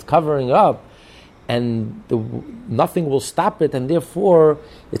it, that's covering up, and nothing will stop it, and therefore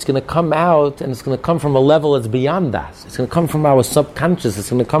it's going to come out, and it's going to come from a level that's beyond das. It's going to come from our subconscious, it's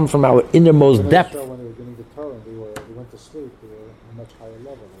going to come from our innermost depth. When they were getting the Torah, they went to sleep, they were at a much higher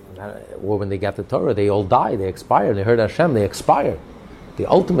level. Well, when they got the Torah, they all died, they expired, they heard Hashem, they expired. The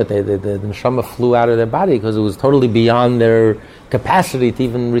ultimate, the neshama flew out of their body because it was totally beyond their capacity to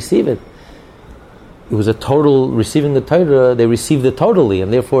even receive it. It was a total, receiving the Torah, they received it totally,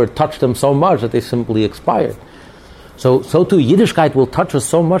 and therefore it touched them so much that they simply expired. So too, Yiddishkeit will touch us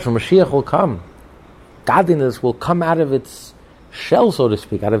so much when Mashiach will come. Godliness will come out of its shell, so to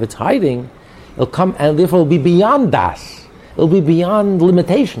speak, out of its hiding. It'll come, and therefore it'll be beyond das. It'll be beyond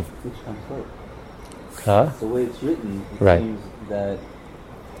limitation. Which comes first? The way it's written, it seems that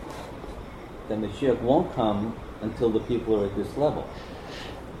Mashiach won't come until the people are at this level.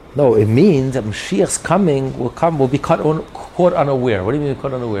 No, it means that Mashiach's coming will be caught unaware. What do you mean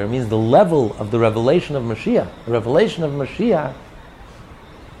caught unaware? It means the level of the revelation of Mashiach. The revelation of Mashiach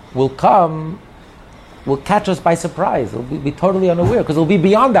will catch us by surprise. It'll be totally unaware because it'll be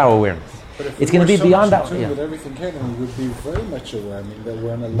beyond our awareness. It's going to be beyond our... With everything hidden, we would be very much aware. I mean, that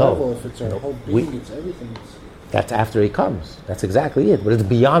we're on a level, if it's our whole being, it's everything. That's after he comes. That's exactly it. But it's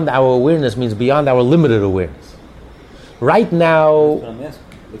beyond our awareness, means beyond our limited awareness. Right now... That's what I'm asking.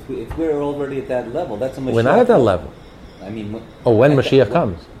 If we're already at that level, that's a Mashiach. We're not at that level. I mean... when Mashiach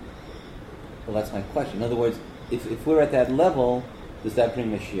comes. Well, that's my question. In other words, if we're at that level, does that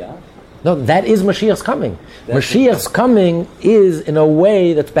bring Mashiach? No, that is Mashiach's coming. Mashiach's coming is in a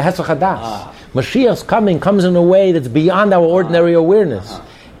way that's Behesach Hadas. Mashiach's coming comes in a way that's beyond our ordinary awareness.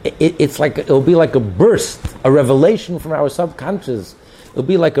 It'll be like a burst, a revelation from our subconscious. It'll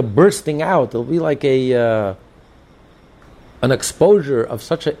be like a bursting out. It'll be like an exposure of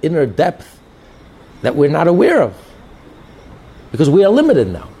such an inner depth that we're not aware of. Because we are limited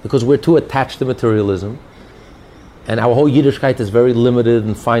now. Because we're too attached to materialism. And our whole Yiddishkeit is very limited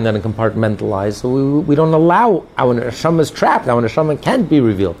and finite and compartmentalized. So we don't allow, our neshama is trapped. Our neshama can't be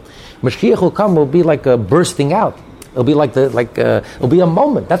revealed. Mashiach will come, will be like a bursting out. It'll be it'll be a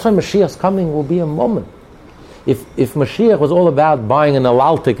moment. That's why Mashiach's coming will be a moment. If Mashiach was all about buying an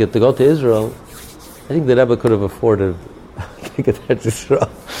Al ticket to go to Israel, I think the Rebbe could have afforded a ticket to Israel.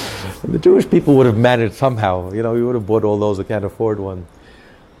 And the Jewish people would have managed somehow. We would have bought all those that can't afford one.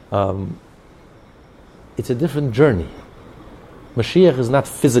 It's a different journey. Mashiach is not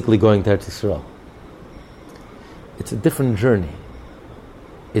physically going to Eretz Yisrael. It's a different journey.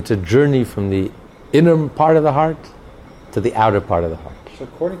 It's a journey from the inner part of the heart to the outer part of the heart. So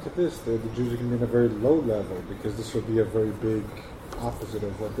according to this, the Jews are going to be in a very low level because this will be a very big opposite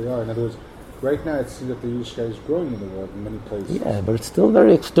of what they are. In other words, right now it seems that the Yiddishkeit is growing in the world in many places. Yeah, but it's still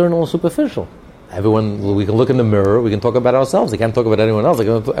very external and superficial. We can look in the mirror, we can talk about ourselves. I can't talk about anyone else. I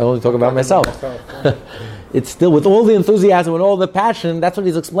only talk about myself. It's still, with all the enthusiasm and all the passion, that's what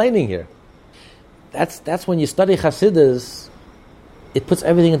he's explaining here. That's when you study Hasidus, it puts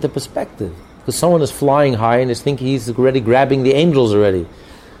everything into perspective. Because someone is flying high and is thinking he's already grabbing the angels already.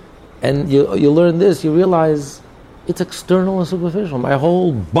 And you learn this, you realize it's external and superficial. My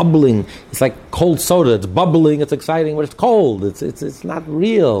whole bubbling, it's like cold soda. It's bubbling, it's exciting, but it's cold. It's not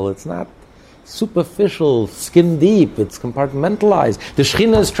real. It's not superficial, skin deep. It's compartmentalized. The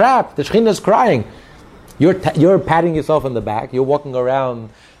Shekhinah is trapped. The Shekhinah is crying. You're patting yourself in the back. You're walking around.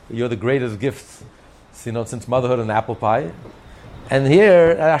 You're the greatest gift, since motherhood and apple pie. And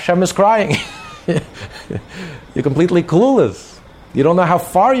here, Hashem is crying. You're completely clueless. You don't know how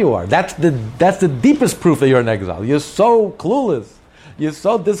far you are. That's the deepest proof that you're in exile. You're so clueless. You're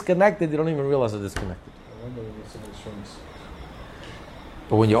so disconnected, you don't even realize you're disconnected. I wonder when some of these things.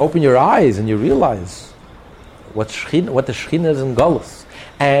 But when you open your eyes and you realize what the Shekhinah is in Golus,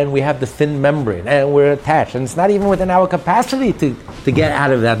 and we have the thin membrane, and we're attached, and it's not even within our capacity to get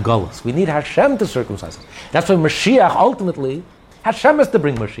out of that Golus. We need Hashem to circumcise us. That's why Mashiach, ultimately, Hashem is to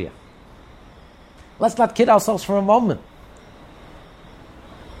bring Mashiach. Let's not kid ourselves for a moment.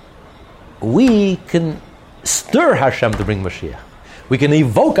 We can stir Hashem to bring Mashiach. We can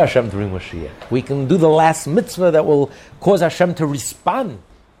evoke Hashem to bring Mashiach. We can do the last mitzvah that will cause Hashem to respond.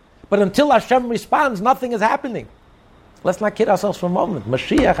 But until Hashem responds, nothing is happening. Let's not kid ourselves for a moment.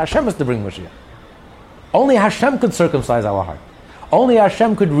 Mashiach, Hashem is to bring Mashiach. Only Hashem could circumcise our heart. Only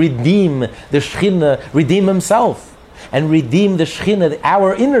Hashem could redeem the Shechina, redeem Himself, and redeem the Shechina,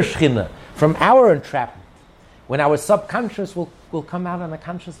 our inner Shechina, from our entrapment. When our subconscious will come out on a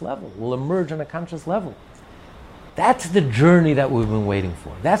conscious level, will emerge on a conscious level. That's the journey that we've been waiting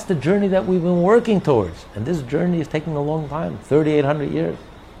for. That's the journey that we've been working towards. And this journey is taking a long time, 3,800 years.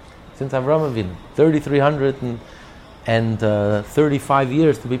 Since Avraham Avinu, 3,335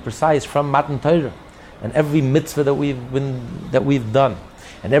 years to be precise, from Matan Torah. And every mitzvah that we've done,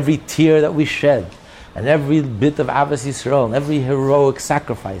 and every tear that we shed, and every bit of Avos Yisrael, and every heroic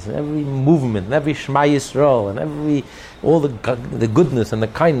sacrifice, and every movement, and every Shema Yisrael, and all the goodness and the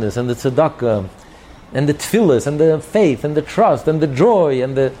kindness and the tzedakah, and the tefillas, and the faith, and the trust, and the joy,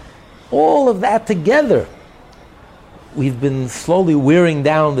 and all of that together. We've been slowly wearing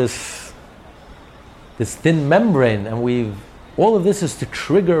down this thin membrane, and all of this is to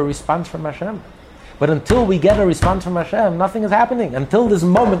trigger a response from Hashem. But until we get a response from Hashem, nothing is happening. Until this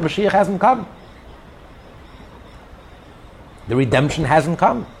moment, Mashiach hasn't come. The redemption hasn't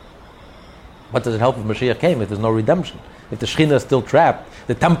come. What does it help if Mashiach came if there's no redemption? If the Shekhinah is still trapped,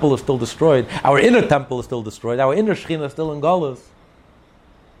 the temple is still destroyed, our inner temple is still destroyed, our inner Shekhinah is still in Golus,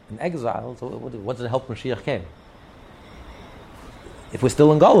 in exile, so what does it help Mashiach came? If we're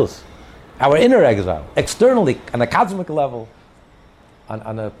still in Golus, our inner exile, externally, on a cosmic level,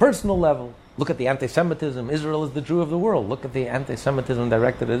 on a personal level, look at the anti-Semitism. Israel is the Jew of the world. Look at the anti-Semitism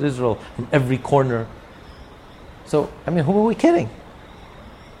directed at Israel from every corner. So, who are we kidding?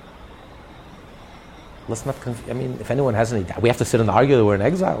 Let's not if anyone has any doubt, we have to sit and argue that we're in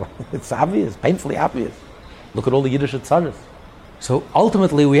exile. It's obvious, painfully obvious. Look at all the Yiddish tzaddis. So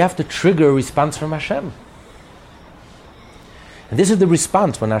ultimately, we have to trigger a response from Hashem. And this is the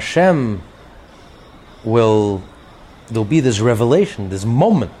response when Hashem there'll be this revelation, this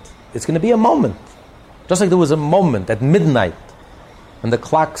moment. It's going to be a moment. Just like there was a moment at midnight, when the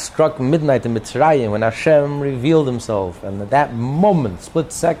clock struck midnight in Mitzrayim, when Hashem revealed Himself, and at that moment,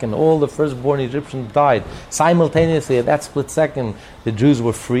 split second, all the firstborn Egyptians died. Simultaneously, at that split second, the Jews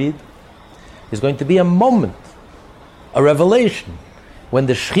were freed. There's going to be a moment, a revelation, when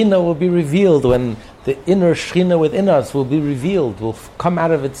the Shekhinah will be revealed, when the inner Shekhinah within us will be revealed, will come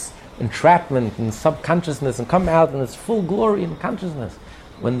out of its entrapment and subconsciousness and come out in its full glory and consciousness.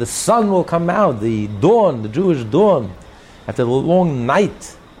 When the sun will come out, the dawn, the Jewish dawn, after the long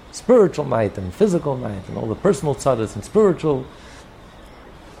night, spiritual night and physical night, and all the personal tzaddas and spiritual.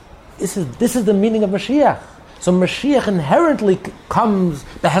 This is the meaning of Mashiach. So Mashiach inherently comes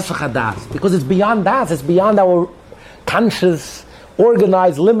the Hesach Hadas, because it's beyond that. It's beyond our conscious,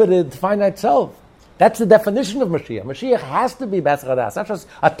 organized, limited, finite self. That's the definition of Mashiach. Mashiach has to be Hesach Hadas. Not just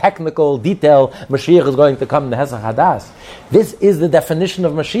a technical detail, Mashiach is going to come the Hesach Hadas. This is the definition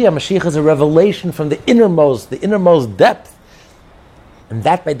of Mashiach. Mashiach is a revelation from the innermost depth. And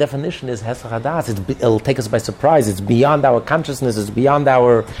that, by definition, is Hesach Hadas. It'll take us by surprise. It's beyond our consciousness. It's beyond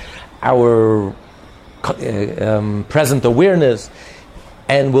our present awareness.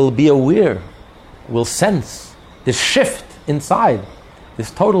 And we'll be aware. We'll sense this shift inside. This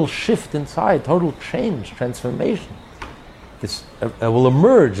total shift inside, total change, transformation. This will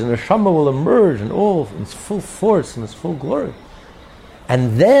emerge, and the Neshama will emerge in its full force and its full glory.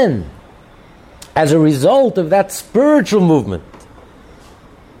 And then, as a result of that spiritual movement,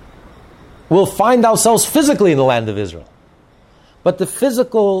 we'll find ourselves physically in the land of Israel. But the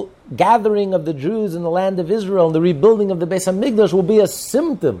physical gathering of the Jews in the land of Israel and the rebuilding of the Beis HaMikdash will be a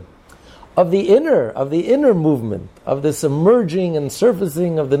symptom of the inner movement, of this emerging and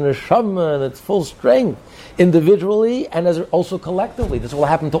surfacing of the neshama and its full strength, individually and as also collectively. This will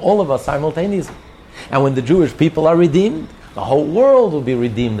happen to all of us simultaneously. And when the Jewish people are redeemed, the whole world will be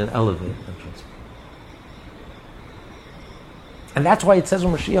redeemed and elevated. And that's why it says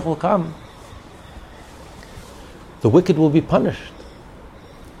when Mashiach will come, the wicked will be punished.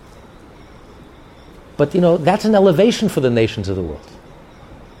 But that's an elevation for the nations of the world.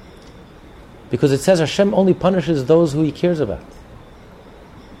 Because it says Hashem only punishes those who He cares about.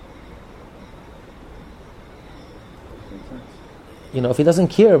 If He doesn't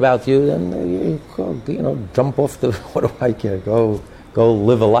care about you, then you jump off the. What do I care? Go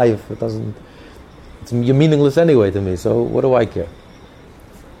live a life. You're meaningless anyway to me. So what do I care?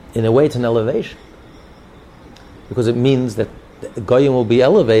 In a way, it's an elevation, because it means that the Goyim will be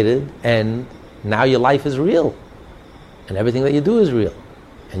elevated, and now your life is real, and everything that you do is real.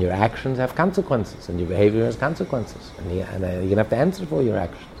 And your actions have consequences, and your behavior has consequences. And you're going to have to answer for your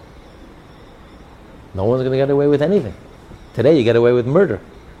actions. No one's going to get away with anything. Today you get away with murder.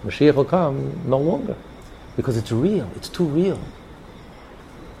 Mashiach will come no longer. Because it's real. It's too real.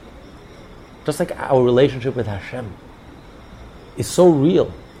 Just like our relationship with Hashem is so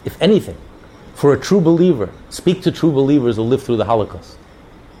real. If anything, for a true believer, speak to true believers who lived through the Holocaust,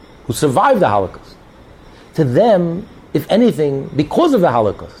 who survived the Holocaust. To them, if anything, because of the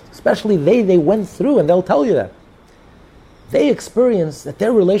Holocaust, especially they went through, and they'll tell you that, they experienced that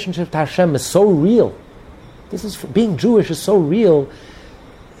their relationship to Hashem is so real. Being Jewish is so real.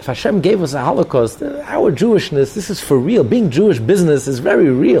 If Hashem gave us a Holocaust, our Jewishness, this is for real. Being Jewish business is very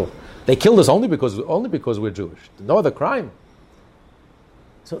real. They killed us only because we're Jewish. No other crime.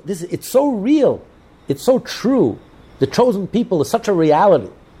 So it's so real. It's so true. The chosen people is such a reality.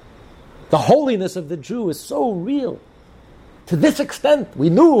 The holiness of the Jew is so real. To this extent, we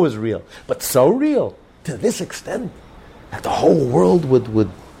knew it was real, but so real, to this extent, that the whole world would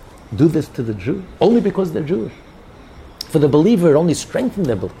do this to the Jew, only because they're Jewish. For the believer, it only strengthened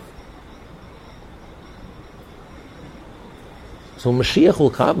their belief. So Mashiach will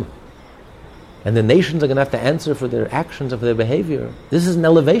come, and the nations are going to have to answer for their actions and for their behavior. This is an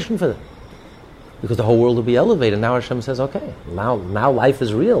elevation for them, because the whole world will be elevated. Now Hashem says, okay, now life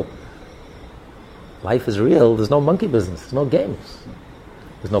is real. Life is real. There's no monkey business. There's no games.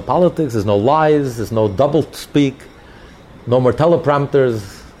 There's no politics. There's no lies. There's no double speak. No more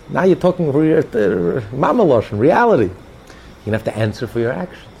teleprompters. Now you're talking mamalosh, in reality. You're going to have to answer for your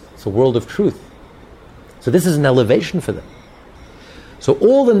actions. It's a world of truth. So this is an elevation for them. So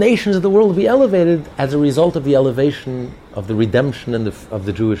all the nations of the world will be elevated as a result of the elevation of the redemption of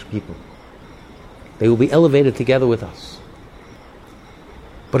the Jewish people. They will be elevated together with us.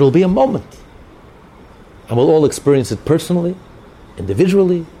 But it will be a moment. And we'll all experience it personally,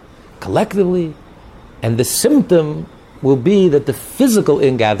 individually, collectively. And the symptom will be that the physical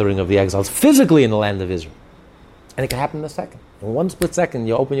ingathering of the exiles, physically in the land of Israel. And it can happen in a second. In one split second,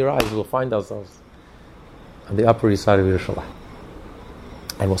 you open your eyes, we'll find ourselves on the Upper East Side of Yerushalayim.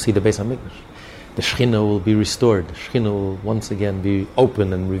 And we'll see the Beis HaMikdash. The Shekhinah will be restored. The Shekhinah will once again be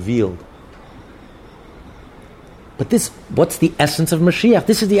open and revealed. But what's the essence of Mashiach?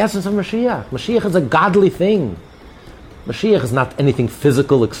 This is the essence of Mashiach. Mashiach is a godly thing. Mashiach is not anything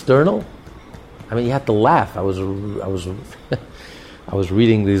physical, external. I mean, you have to laugh. I was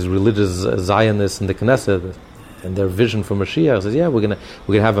reading these religious Zionists in the Knesset, and their vision for Mashiach says, yeah, we're gonna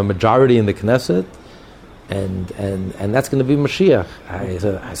have a majority in the Knesset, and that's going to be Mashiach.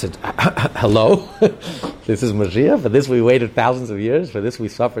 I said, hello, this is Mashiach. For this we waited thousands of years. For this we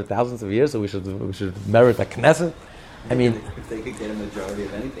suffered thousands of years. So we should merit a Knesset. I mean, if they could get a majority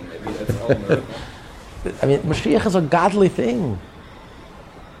of anything, maybe that's all miracle. I mean, Mashiach is a godly thing.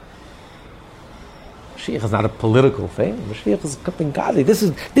 Mashiach is not a political thing. Mashiach is something godly. This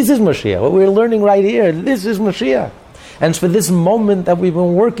is Mashiach. What we're learning right here, this is Mashiach. And it's for this moment that we've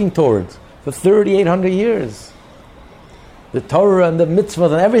been working towards for 3,800 years. The Torah and the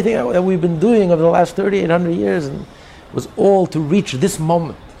mitzvahs and everything that we've been doing over the last 3,800 years, and it was all to reach this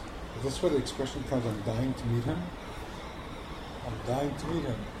moment. Is this where the expression comes, I'm dying to meet him? I'm dying to meet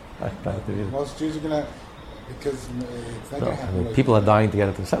him. Most Jews are going to, because it's not going to happen. I mean, people are dying to get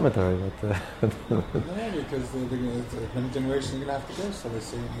into the cemetery. But, no, because many generations are going to have to go, so they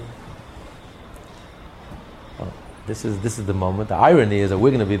say. This is the moment. The irony is that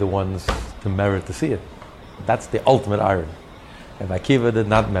we're going to be the ones to merit to see it. That's the ultimate irony. And Akiva did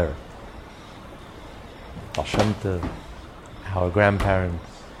not merit. Baal Shem Tov, our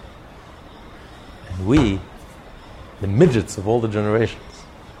grandparents, and we, the midgets of all the generations,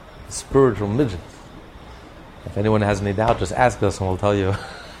 the spiritual midgets. If anyone has any doubt, just ask us and we'll tell you.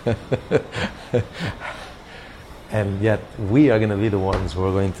 And yet, we are going to be the ones who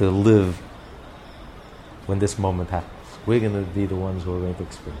are going to live when this moment happens. We're going to be the ones who are going to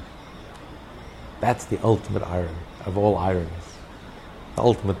experience. That's the ultimate irony of all ironies. The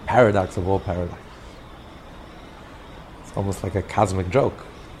ultimate paradox of all paradoxes. It's almost like a cosmic joke.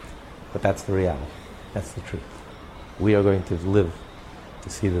 But that's the reality. That's the truth. We are going to live to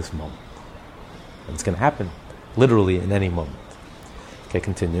see this moment. And it's going to happen literally in any moment. Okay,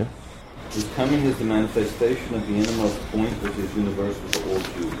 continue. His coming is the manifestation of the innermost point which is universal to all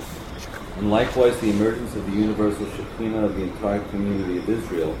Jews. And likewise the emergence of the universal Shekhinah of the entire community of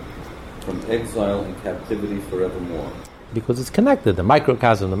Israel from exile and captivity forevermore. Because it's connected. The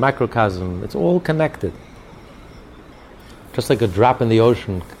microcosm, the macrocosm, it's all connected. Just like a drop in the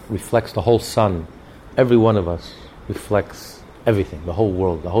ocean reflects the whole sun, every one of us reflects everything, the whole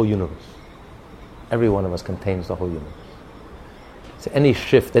world, the whole universe. Every one of us contains the whole universe. So any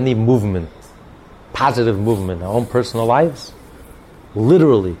shift, any movement, positive movement in our own personal lives,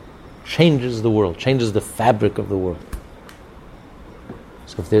 literally changes the world, changes the fabric of the world.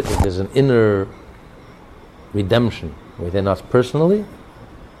 So if there's an inner redemption within us personally,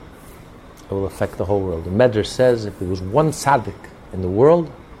 it will affect the whole world. The Medrash says if there was one tzaddik in the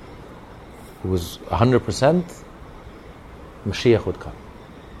world who was 100%, Mashiach would come.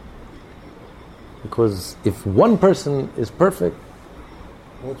 Because if one person is perfect,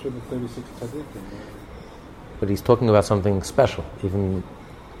 what's with the 36 tzaddikim? But he's talking about something special, even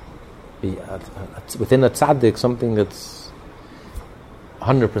within a tzaddik, something that's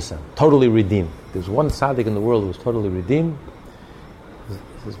 100%, totally redeemed. There's one tzaddik in the world who's totally redeemed.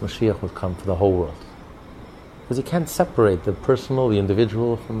 His Mashiach would come for the whole world. Because you can't separate the personal, the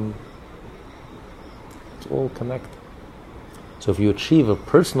individual from... It's all connected. So if you achieve a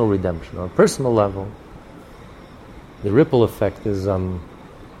personal redemption on a personal level, the ripple effect is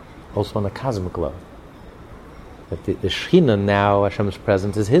also on a cosmic level. That the Shekhinah now, Hashem's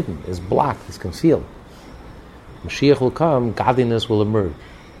presence, is hidden, is blocked, is concealed. Mashiach will come, godliness will emerge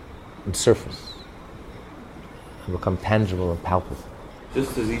and surface and become tangible and palpable.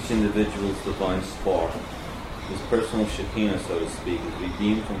 Just as each individual's divine spark, his personal Shekinah, so to speak, is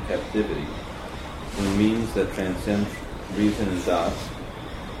redeemed from captivity through means that transcend reason and doubt,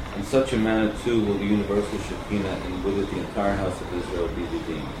 in such a manner too will the universal Shekinah and with it the entire house of Israel be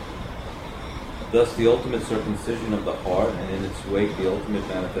redeemed. Thus the ultimate circumcision of the heart and in its wake the ultimate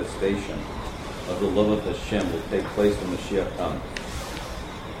manifestation of the love of Hashem will take place when Mashiach comes.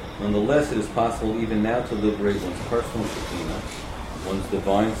 Nonetheless, it is possible even now to liberate one's personal Shekinah, one's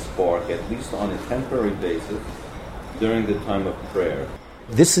divine spark, at least on a temporary basis, during the time of prayer.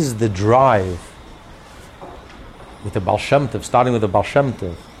 This is the drive with the Baal Shem Tov, starting with the Baal Shem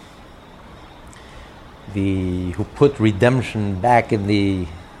Tov, who put redemption back in the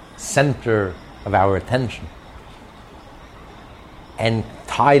center of our attention and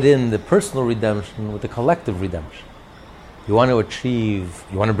tied in the personal redemption with the collective redemption. You want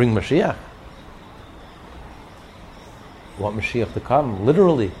to bring Mashiach? You want Mashiach to come?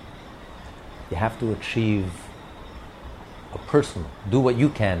 Literally, you have to achieve do what you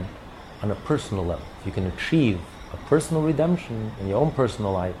can on a personal level. If you can achieve a personal redemption in your own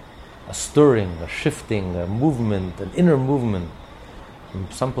personal life, a stirring, a shifting, a movement, an inner movement from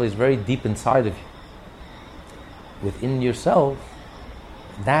someplace very deep inside of you, within yourself,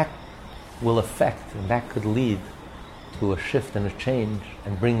 that will affect and that could lead to a shift and a change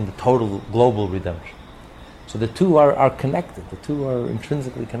and bring the total global redemption. So the two are connected, the two are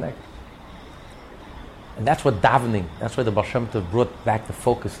intrinsically connected. And that's what davening, that's why the Baal Shem Tov brought back the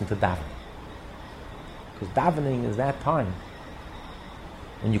focus into davening. Because davening is that time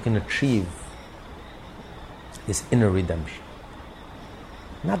when you can achieve this inner redemption.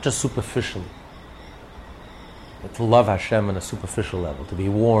 Not just superficially, but to love Hashem on a superficial level, to be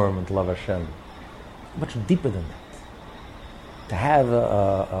warm and to love Hashem. Much deeper than that. To have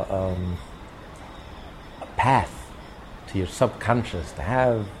a path to your subconscious, to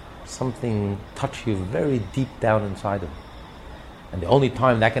have something touch you very deep down inside of you. And the only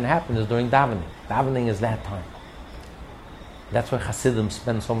time that can happen is during davening. Davening is that time. That's why Hasidim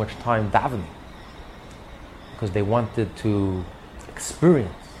spend so much time davening. Because they wanted to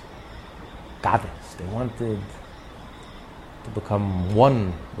experience godliness. They wanted to become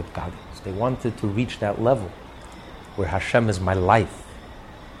one with godliness. They wanted to reach that level where Hashem is my life.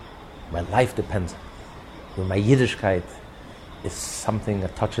 My life depends on it. Where my Yiddishkeit is something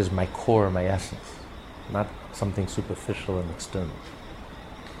that touches my core, my essence, not something superficial and external.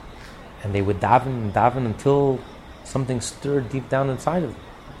 And they would daven and daven until something stirred deep down inside of them.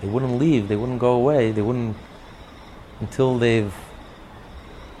 They wouldn't leave, they wouldn't go away, until they've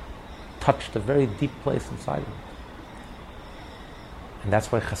touched a very deep place inside of them. And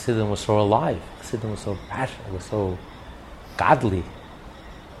that's why Hasidim was so alive. Hasidim was so passionate, was so godly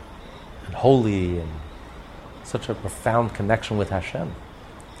and holy and such a profound connection with Hashem.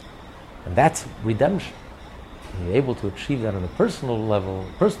 And that's redemption. When you're able to achieve that on a personal level,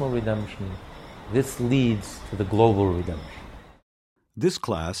 personal redemption, this leads to the global redemption. This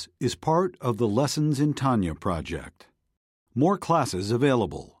class is part of the Lessons in Tanya project. More classes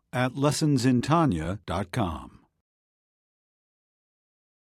available at lessonsintanya.com.